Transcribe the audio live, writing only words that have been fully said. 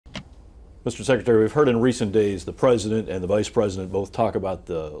Mr. Secretary, we've heard in recent days the President and the Vice President both talk about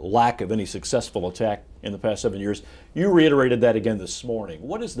the lack of any successful attack in the past 7 years. You reiterated that again this morning.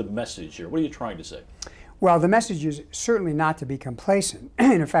 What is the message here? What are you trying to say? Well, the message is certainly not to be complacent.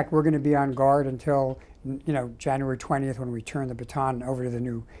 And in fact, we're going to be on guard until January 20th when we turn the baton over to the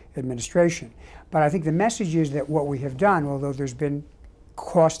new administration. But I think the message is that what we have done, although there's been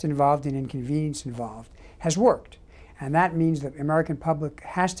cost involved and inconvenience involved, has worked. And that means that the American public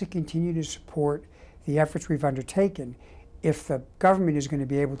has to continue to support the efforts we've undertaken if the government is going to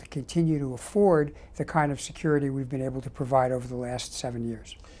be able to continue to afford the kind of security we've been able to provide over the last 7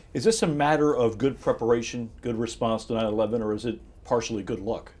 years. Is this a matter of good preparation, good response to 9/11, or is it partially good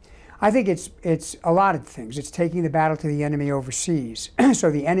luck? I think it's a lot of things. It's taking the battle to the enemy overseas, so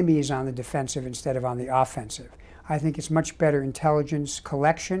the enemy is on the defensive instead of on the offensive. I think it's much better intelligence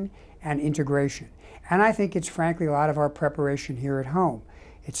collection and integration. And I think it's frankly a lot of our preparation here at home.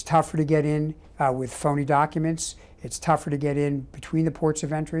 It's tougher to get in with phony documents. It's tougher to get in between the ports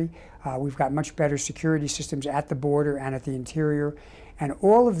of entry. We've got much better security systems at the border and at the interior. And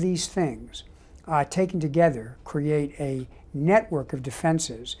all of these things taken together create a network of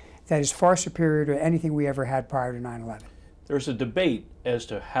defenses that is far superior to anything we ever had prior to 9/11. There's a debate as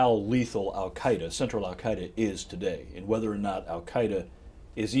to how lethal al-Qaeda, Central al-Qaeda, is today, and whether or not al-Qaeda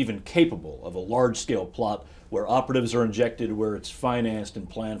is even capable of a large-scale plot where operatives are injected, where it's financed and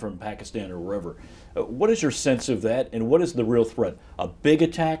planned from Pakistan or wherever. What is your sense of that, and what is the real threat? A big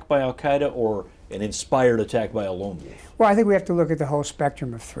attack by al-Qaeda or an inspired attack by a lone wolf? Well, I think we have to look at the whole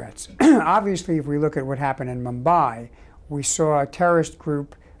spectrum of threats. Obviously, if we look at what happened in Mumbai, we saw a terrorist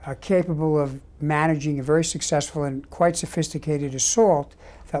group capable of managing a very successful and quite sophisticated assault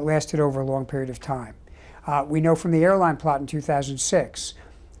that lasted over a long period of time. We know from the airline plot in 2006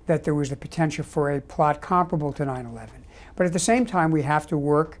 that there was the potential for a plot comparable to 9/11. But at the same time, we have to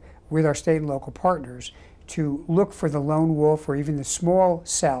work with our state and local partners to look for the lone wolf or even the small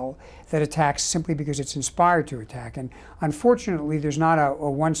cell that attacks simply because it's inspired to attack. And unfortunately, there's not a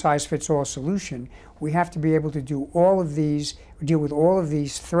one-size-fits-all solution. We have to be able to do all of these, deal with all of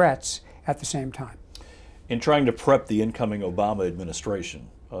these threats at the same time. In trying to prep the incoming Obama administration,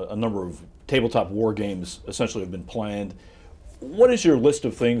 a number of tabletop war games essentially have been planned. What is your list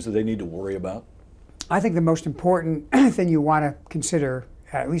of things that they need to worry about? I think the most important thing you want to consider,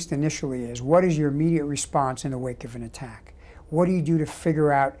 at least initially, is what is your immediate response in the wake of an attack? What do you do to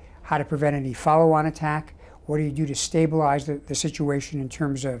figure out how to prevent any follow-on attack? What do you do to stabilize the situation in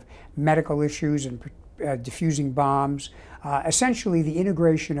terms of medical issues and diffusing bombs? Essentially, the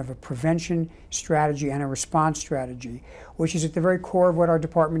integration of a prevention strategy and a response strategy, which is at the very core of what our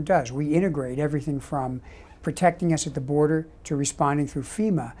department does. We integrate everything from protecting us at the border to responding through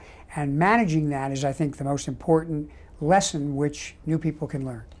FEMA. And managing that is, I think, the most important lesson which new people can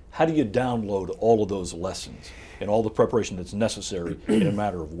learn. How do you download all of those lessons and all the preparation that's necessary in a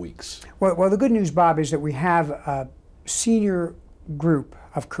matter of weeks? Well, the good news, Bob, is that we have a senior group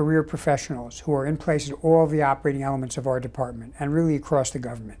of career professionals who are in place at all of the operating elements of our department and really across the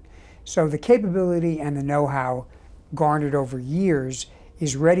government. So the capability and the know-how garnered over years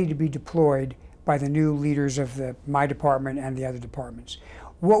is ready to be deployed by the new leaders of my department and the other departments.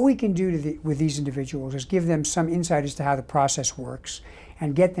 What we can do with these individuals is give them some insight as to how the process works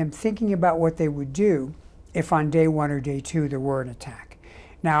and get them thinking about what they would do if on day one or day two there were an attack.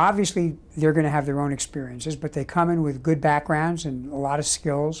 Now, obviously, they're going to have their own experiences, but they come in with good backgrounds and a lot of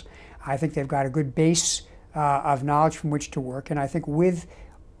skills. I think they've got a good base of knowledge from which to work, and I think with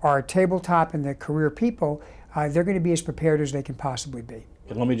our tabletop and the career people, they're going to be as prepared as they can possibly be.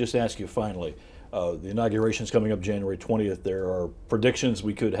 And let me just ask you finally, the inauguration is coming up January 20th. There are predictions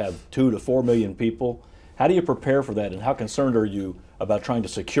we could have 2 to 4 million people. How do you prepare for that, and how concerned are you about trying to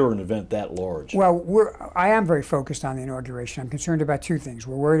secure an event that large? Well, I am very focused on the inauguration. I'm concerned about two things.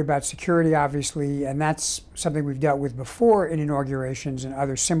 We're worried about security, obviously, and that's something we've dealt with before in inaugurations and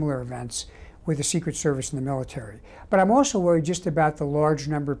other similar events with the Secret Service and the military. But I'm also worried just about the large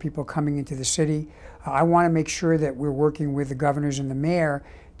number of people coming into the city. I want to make sure that we're working with the governors and the mayor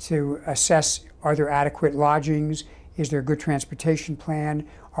to assess, are there adequate lodgings? Is there a good transportation plan?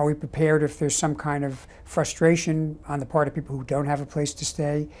 Are we prepared if there's some kind of frustration on the part of people who don't have a place to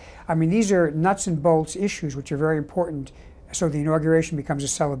stay? I mean, these are nuts and bolts issues which are very important so the inauguration becomes a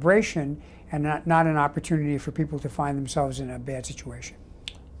celebration and not an opportunity for people to find themselves in a bad situation.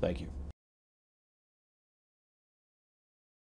 Thank you.